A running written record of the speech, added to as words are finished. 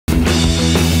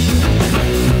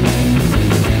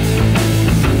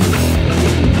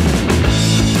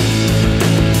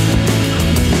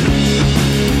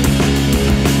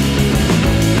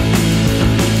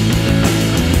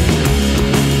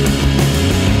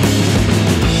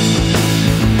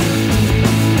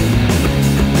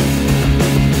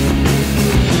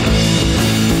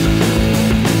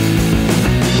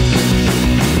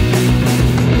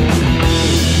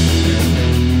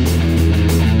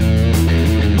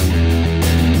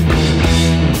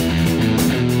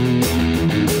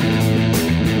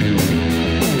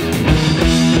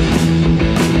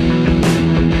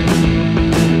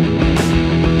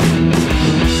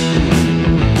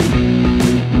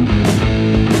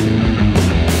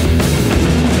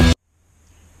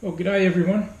G'day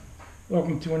everyone,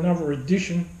 welcome to another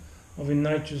edition of In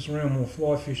Nature's Realm, or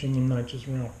fly fishing in Nature's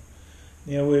Realm.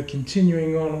 Now we're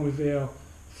continuing on with our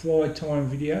fly tying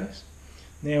videos.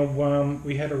 Now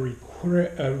we had a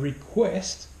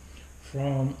request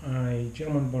from a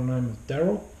gentleman by the name of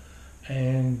Daryl,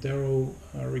 and Daryl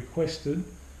requested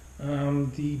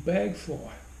the bag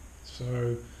fly.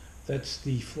 So that's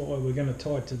the fly we're going to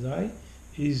tie today,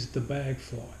 is the bag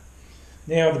fly.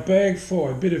 Now the bag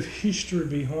fly, a bit of history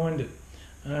behind it.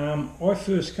 I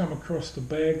first come across the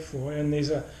bag fly, and there's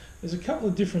a couple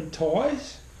of different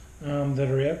ties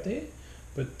that are out there,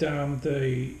 but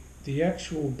the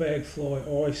actual bag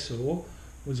fly I saw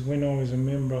was when I was a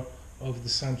member of the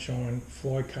Sunshine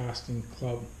Fly Casting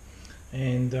Club,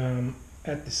 and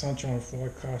at the Sunshine Fly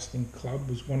Casting Club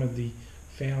was one of the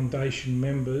foundation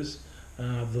members,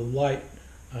 the late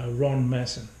Ron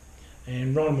Masson.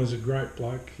 And Ron was a great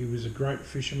bloke. He was a great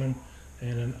fisherman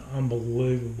and an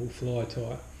unbelievable fly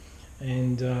tyer.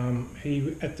 And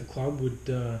he, at the club,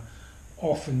 would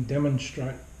often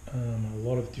demonstrate a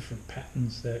lot of different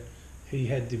patterns that he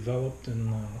had developed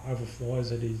and other flies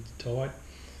that he tied.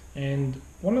 And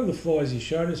one of the flies he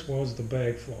showed us was the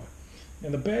bag fly.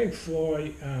 Now the bag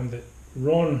fly that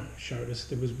Ron showed us,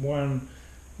 there was one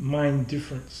main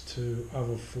difference to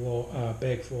other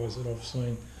bag flies that I've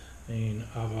seen in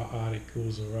other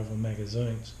articles or other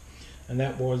magazines, and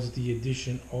that was the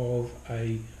addition of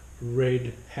a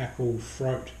red hackle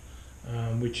throat,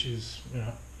 which is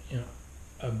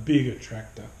a big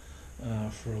attractor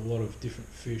for a lot of different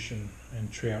fish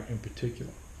and trout in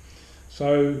particular.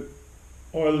 So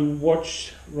I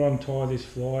watched Ron tie this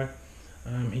fly.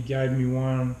 He gave me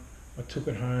one, I took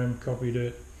it home, copied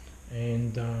it,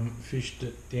 and fished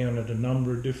it down at a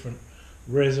number of different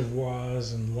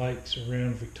reservoirs and lakes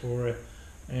around Victoria,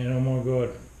 and oh my god,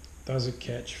 does it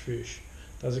catch fish,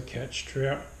 does it catch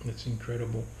trout? It's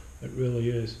incredible, it really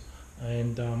is.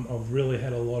 And I've really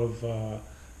had a lot of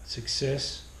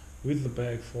success with the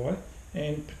bag fly,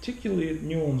 and particularly at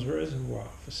Newlands Reservoir.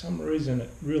 For some reason it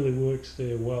really works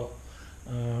there well,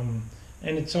 and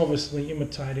it's obviously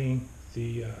imitating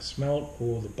the smelt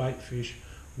or the baitfish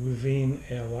within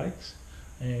our lakes.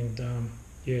 And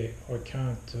yeah, I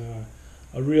can't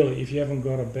if you haven't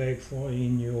got a bag fly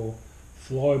in your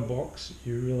fly box,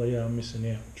 you really are missing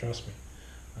out, trust me.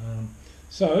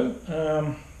 So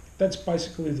that's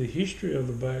basically the history of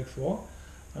the bag fly.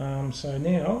 So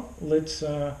now let's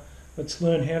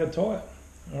learn how to tie it.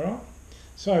 All right.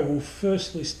 So we'll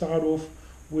firstly start off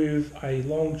with a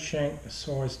long shank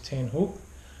size 10 hook,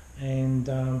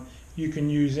 and you can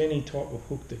use any type of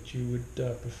hook that you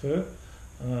would prefer.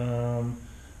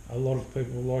 A lot of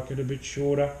people like it a bit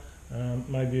shorter,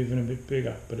 maybe even a bit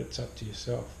bigger, but it's up to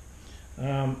yourself.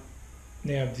 Now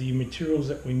the materials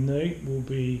that we need will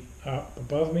be up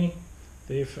above me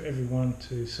there for everyone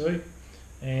to see,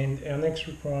 and our next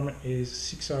requirement is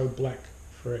 6/0 black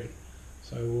thread.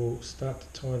 So we'll start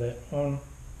to tie that on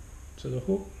to the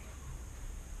hook.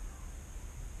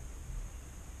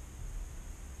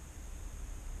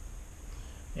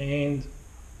 And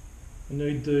we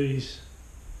need these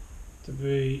to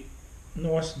be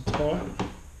nice and tight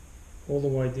all the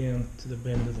way down to the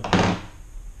bend of the hook.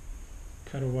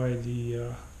 Cut away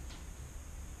the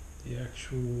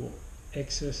actual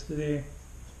excess there,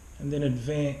 and then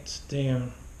advance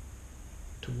down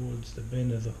towards the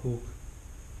bend of the hook.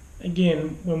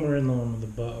 Again, when we're in line with the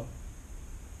bow,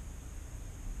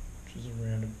 which is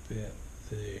around about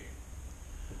there.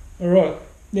 Alright,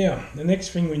 now the next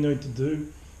thing we need to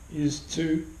do is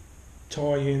to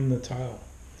tie in the tail.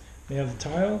 Now the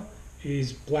tail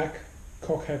is black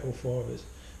cockhackle fibres.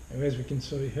 Now as we can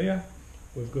see here,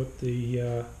 we've got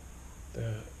the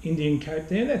Indian cape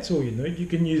there. That's all you need. You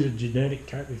can use a genetic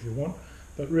cape if you want,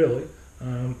 but really,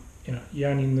 you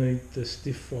only need the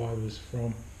stiff fibres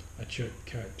from a cheap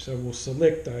cape. So we'll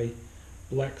select a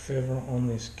black feather on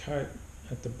this cape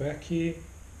at the back here,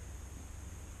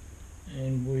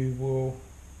 and we will,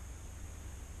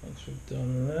 once we've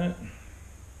done that,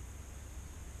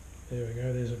 there we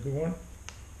go, there's a good one.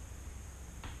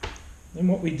 Then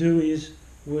what we do is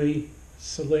we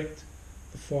select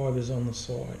the fibres on the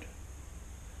side.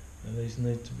 Now these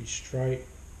need to be straight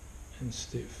and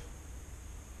stiff.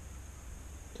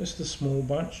 Just a small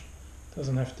bunch,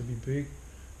 doesn't have to be big.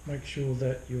 Make sure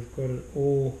that you've got it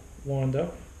all lined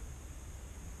up.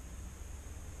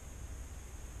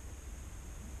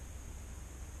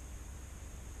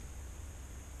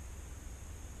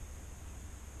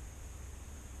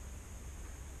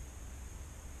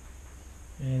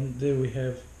 And there we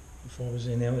have the fibres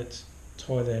there. Now let's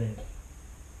tie that in.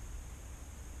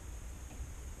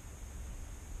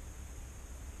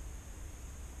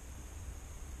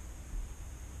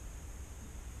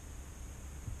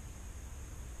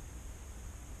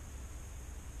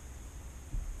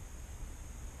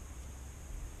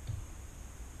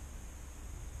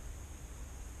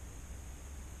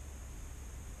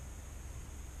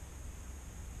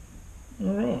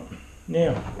 Alright,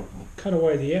 now cut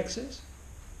away the excess.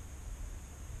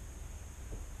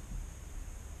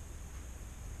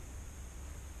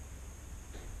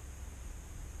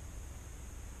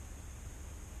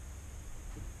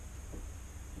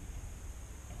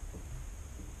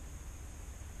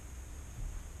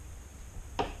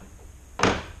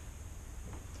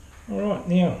 Alright,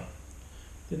 now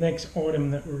the next item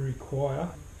that we require,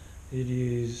 it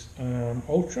is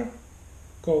ultra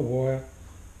gold wire,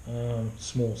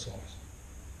 small size.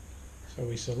 So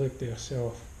we select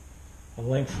ourselves a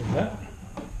length of that.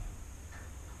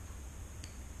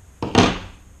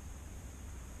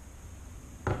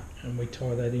 And we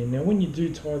tie that in. Now when you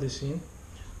do tie this in,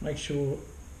 make sure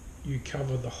you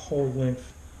cover the whole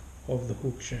length of the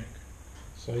hook shank.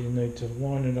 So you need to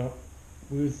line it up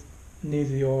with near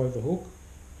the eye of the hook,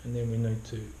 and then we need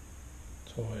to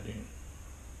tie it in.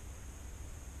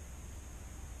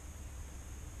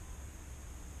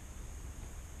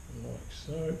 Like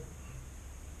so.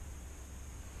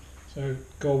 So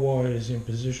gold wire is in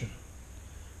position.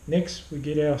 Next we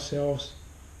get ourselves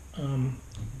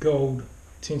gold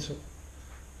tinsel.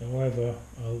 Now I have a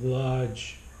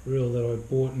large reel that I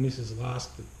bought, and this has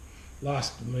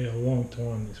lasted me a long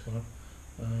time, this one.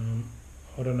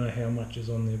 I don't know how much is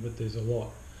on there, but there's a lot.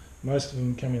 Most of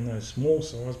them come in those small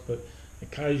size, but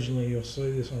occasionally you'll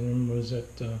see this. I remember I was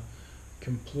at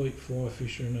Complete Fly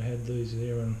Fisher and I had these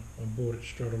there, and I bought it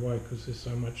straight away because there's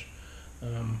so much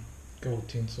gold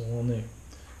tinsel on there.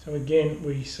 So again,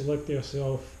 we select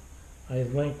ourselves a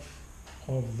length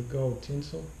of the gold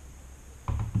tinsel.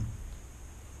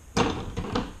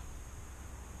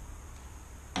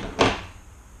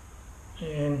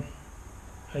 And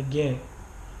again,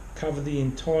 cover the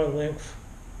entire length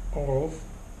of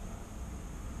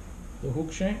the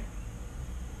hook shank.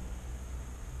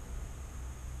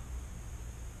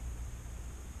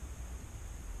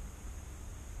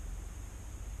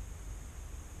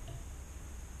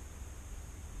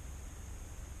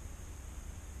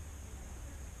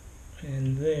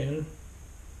 And then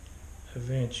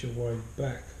advance your way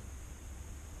back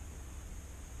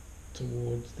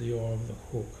towards the eye of the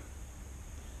hook.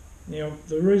 Now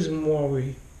the reason why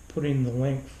we put in the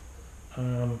length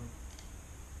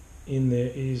in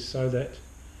there is so that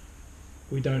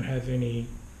we don't have any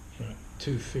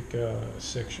too thick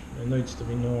section. It needs to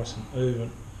be nice and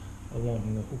even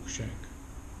along the hook shank.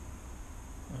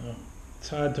 It's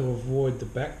hard to avoid the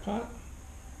back part,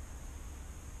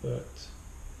 but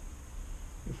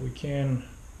if we can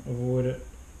avoid it,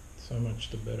 so much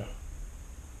the better.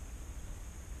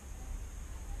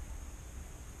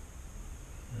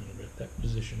 And about that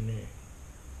position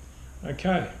there.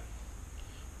 Okay,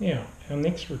 now our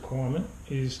next requirement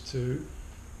is to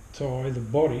tie the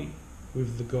body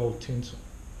with the gold tinsel.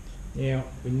 Now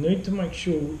we need to make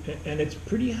sure, and it's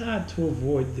pretty hard to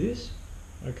avoid this,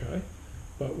 okay,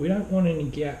 but we don't want any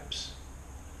gaps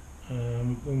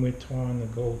when we're tying the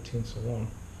gold tinsel on,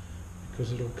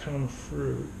 because it'll come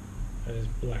through as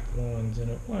black lines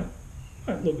and it won't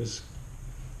look as,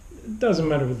 it doesn't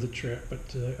matter with the trout,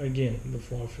 but again, the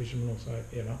fly fishermen will say,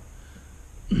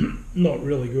 not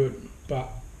really good, but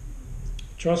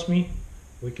trust me,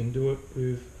 we can do it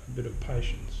with a bit of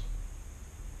patience.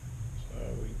 So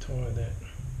we tie that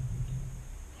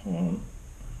on.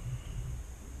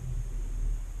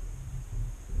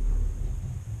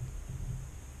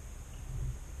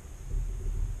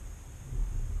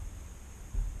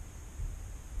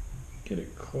 Get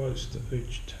it close to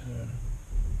each turn.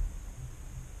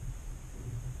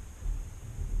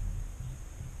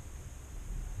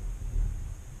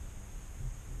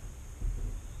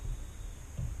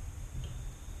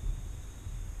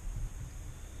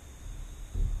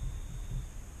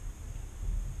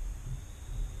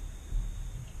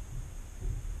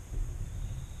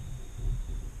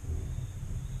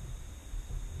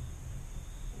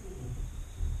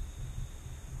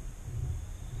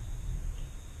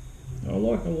 I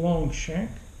like a long shank,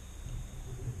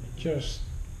 it just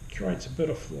creates a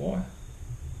better fly.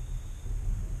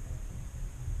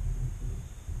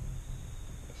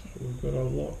 So we've got a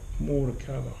lot more to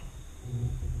cover.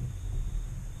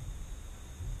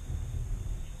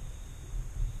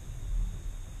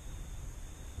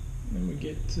 Then we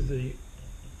get to the,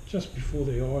 just before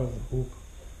the eye of the hook,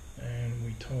 and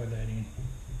we tie that in.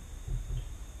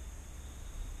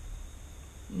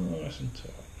 Nice and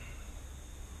tight.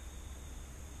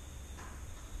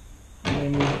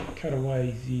 And we cut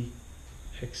away the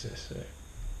excess there.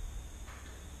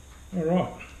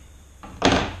 Alright,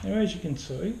 now as you can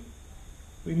see,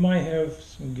 we may have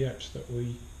some gaps that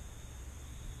we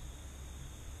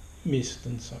missed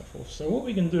and so forth. So what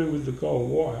we can do with the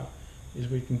gold wire is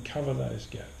we can cover those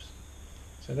gaps.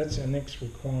 So that's our next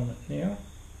requirement now,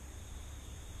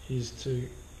 is to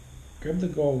grab the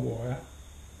gold wire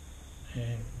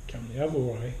and come the other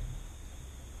way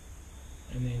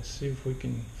and then see if we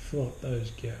can fill up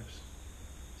those gaps.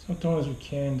 Sometimes we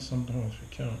can, sometimes we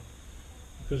can't,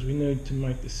 because we need to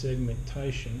make the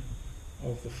segmentation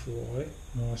of the fly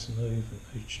nice and even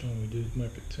each time we do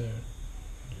make a turn.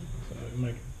 So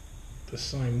make the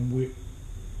same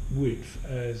width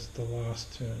as the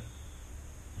last turn.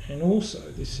 And also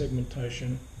this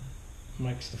segmentation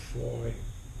makes the fly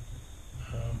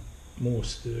more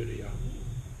sturdier,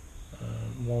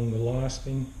 longer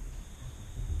lasting,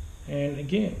 and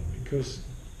again, because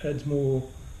it adds more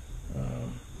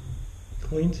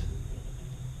glint,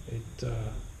 it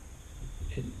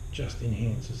just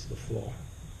enhances the fly.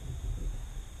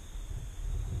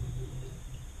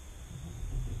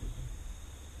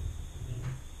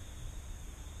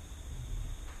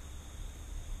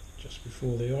 Just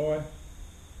before the eye.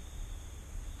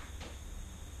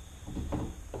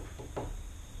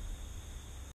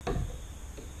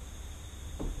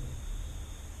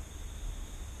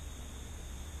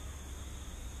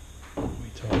 We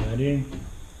tie that in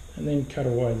and then cut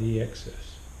away the excess.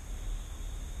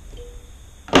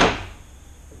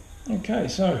 Okay,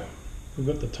 so we've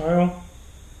got the tail,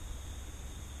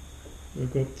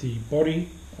 we've got the body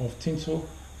of tinsel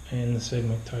and the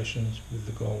segmentations with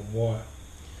the gold wire.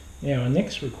 Now our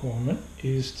next requirement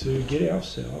is to get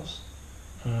ourselves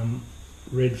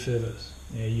red feathers.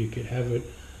 Now you could have it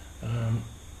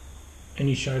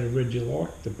any shade of red you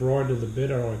like, the brighter the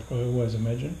better, I always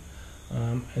imagine.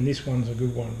 And this one's a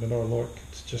good one that I like.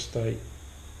 It's just a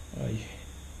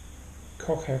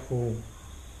cockhackle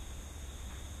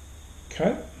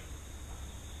coat,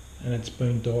 and it's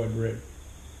been dyed red.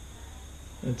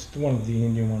 It's one of the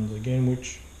Indian ones again,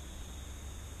 which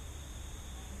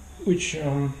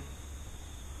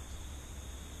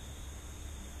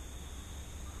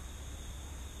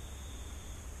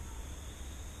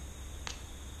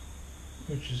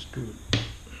is good.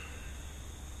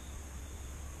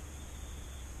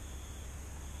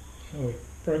 So we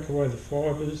break away the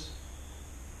fibres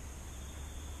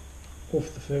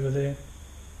off the feather there.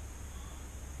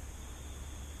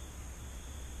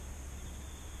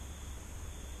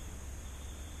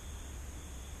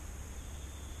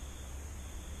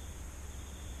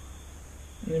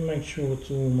 And then make sure it's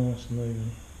all nice and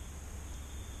even.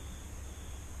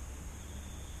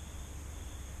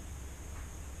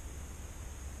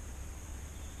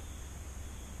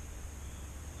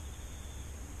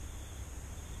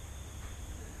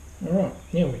 Alright,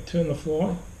 now we turn the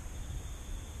fly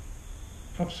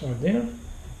upside down,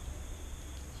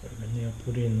 so we can now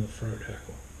put in the throat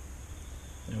hackle.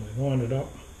 Now we line it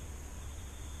up,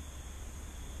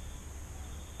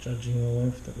 judging the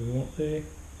length that we want there.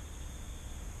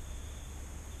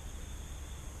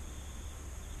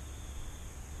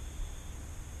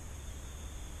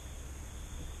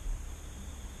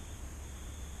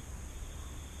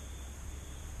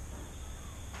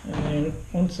 And then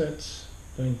once that's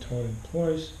been tied in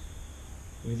place,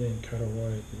 we then cut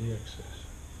away the excess.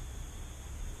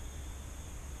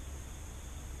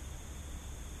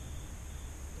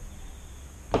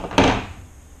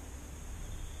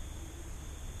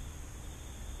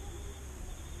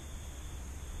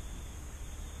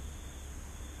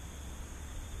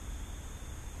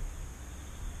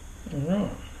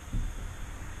 Alright,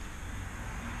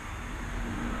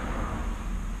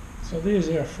 so there's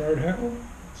our throat hackle.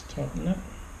 Let's tighten that.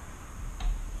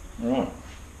 Alright,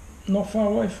 not far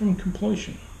away from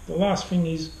completion. The last thing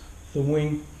is the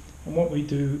wing, and what we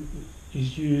do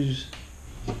is use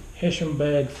Hessian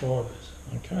bag fibres.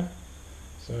 Okay,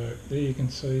 so there you can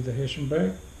see the Hessian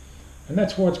bag, and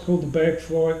that's why it's called the bag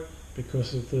fly,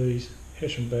 because of these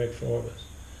Hessian bag fibres.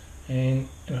 And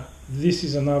this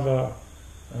is another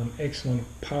excellent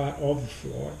part of the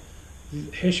fly.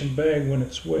 The Hessian bag, when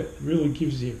it's wet, really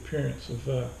gives the appearance of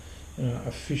a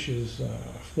fish's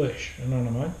flesh, you know what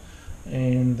I mean?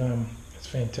 And it's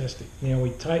fantastic. Now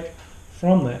we take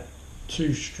from that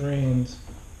 2 strands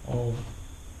of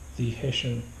the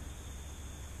Hessian,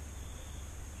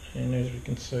 and as we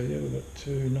can see there, we've got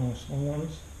 2 nice long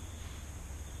ones.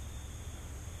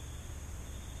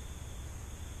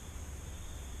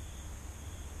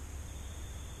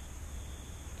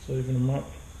 Let's even them up.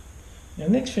 Now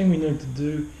next thing we need to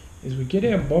do is we get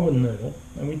our bobbin needle,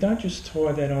 and we don't just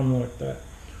tie that on like that.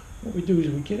 What we do is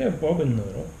we get our bobbin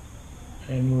needle,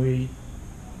 and we,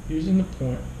 using the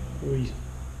point, we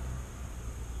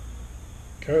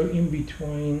go in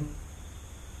between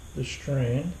the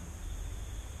strand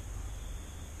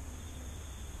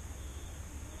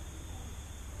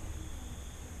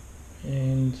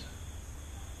and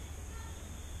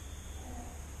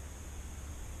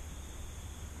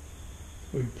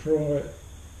we pry it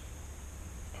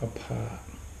apart.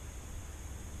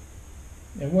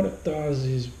 And what it does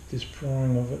is, this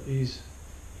prying of it is,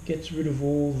 it gets rid of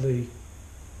all the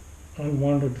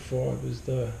unwanted fibres,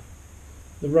 the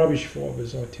rubbish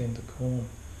fibres I tend to call them,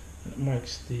 and it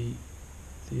makes the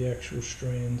actual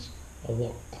strands a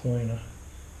lot cleaner.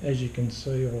 As you can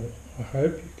see, or I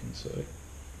hope you can see,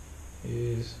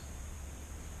 is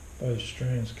those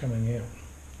strands coming out.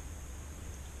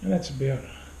 And that's about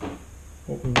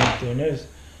what we want there. And as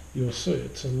you'll see,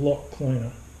 it's a lot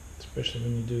cleaner, especially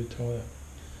when you do tie it.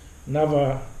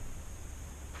 Another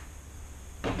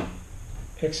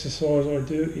exercise I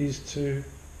do is to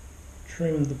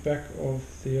trim the back of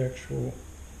the actual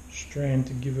strand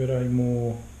to give it a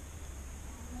more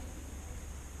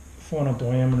finer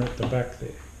diameter at the back there.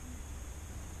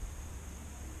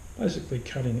 Basically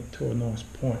cutting it to a nice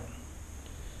point.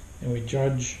 And we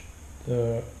judge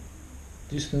the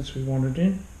distance we want it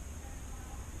in,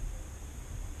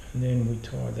 and then we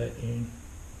tie that in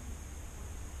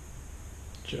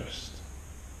just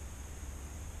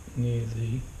near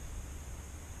the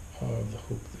eye of the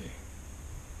hook there.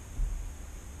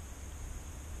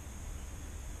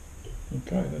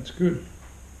 Okay, that's good.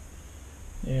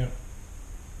 Now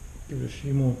give it a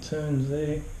few more turns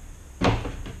there,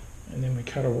 and then we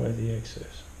cut away the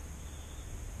excess.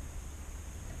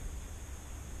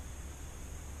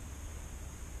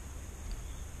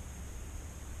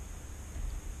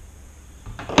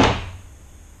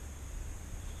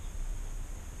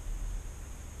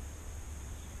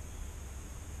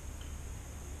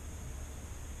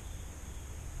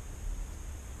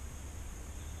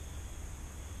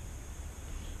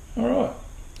 Alright,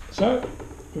 so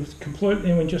we've completed.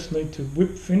 Now we just need to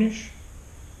whip finish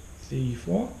the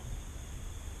fly.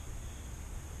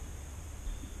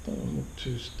 Doesn't look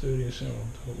too sturdy, so I'll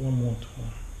do it one more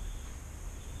time.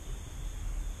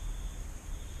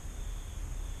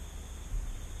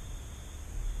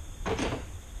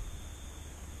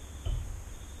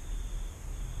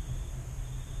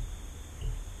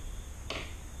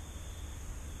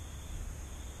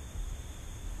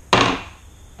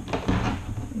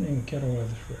 And then cut away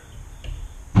the thread.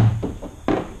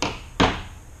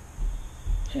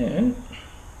 And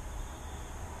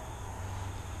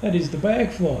that is the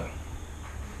bag fly.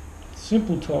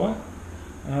 Simple tie.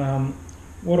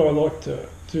 What I like to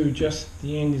do just at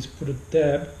the end is put a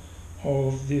dab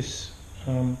of this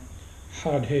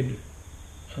hard head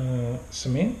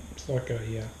cement. It's like a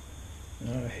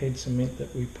head cement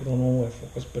that we put on all our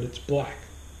flies, but it's black.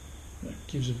 It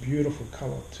gives a beautiful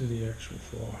colour to the actual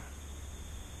fly.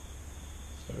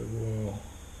 So we'll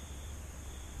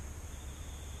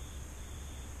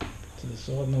put to the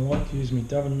side, and I like to use my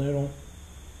dubbing needle.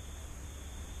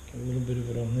 Get a little bit of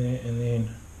it on there, and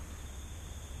then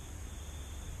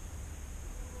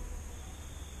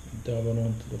dab it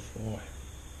onto the fly.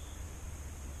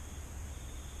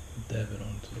 Dab it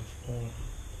onto the fly.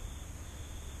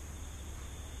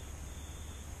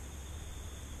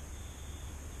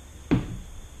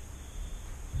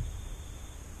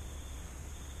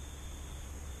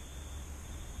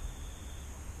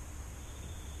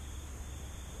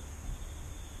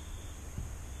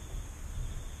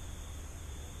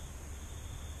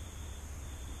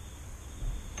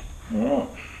 Alright,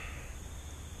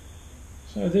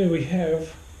 so there we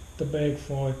have the bag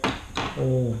fly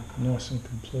all nice and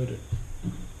completed.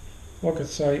 Like I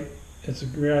say, it's a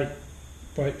great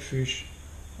baitfish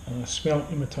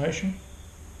smelt imitation,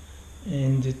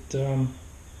 and it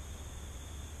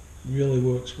really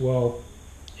works well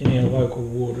in our local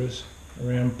waters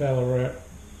around Ballarat,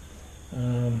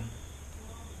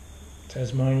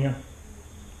 Tasmania.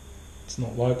 It's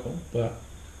not local, but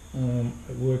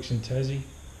it works in Tassie.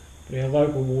 But our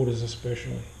local waters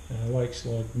especially, lakes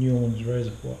like Newlands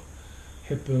Reservoir,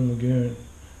 Hepburn Lagoon,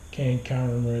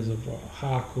 Cancurran Reservoir,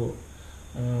 Harcourt,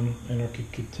 and I could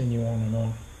continue on and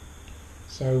on.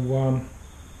 So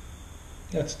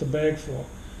that's the bag fly.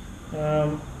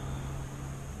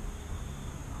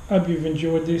 Hope you've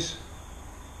enjoyed this.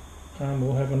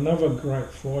 We'll have another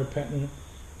great fly pattern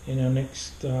in our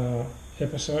next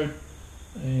episode,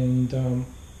 and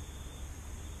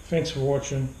thanks for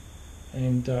watching,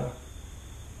 and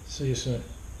see you soon.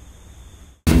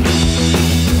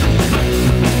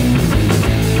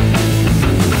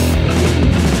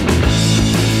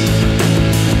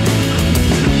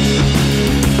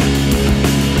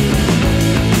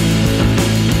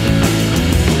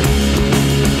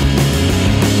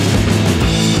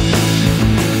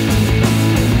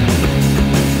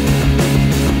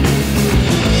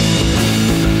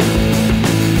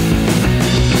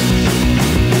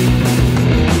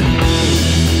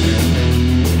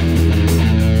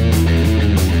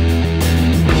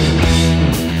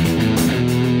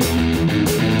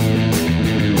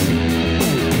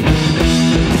 Bye.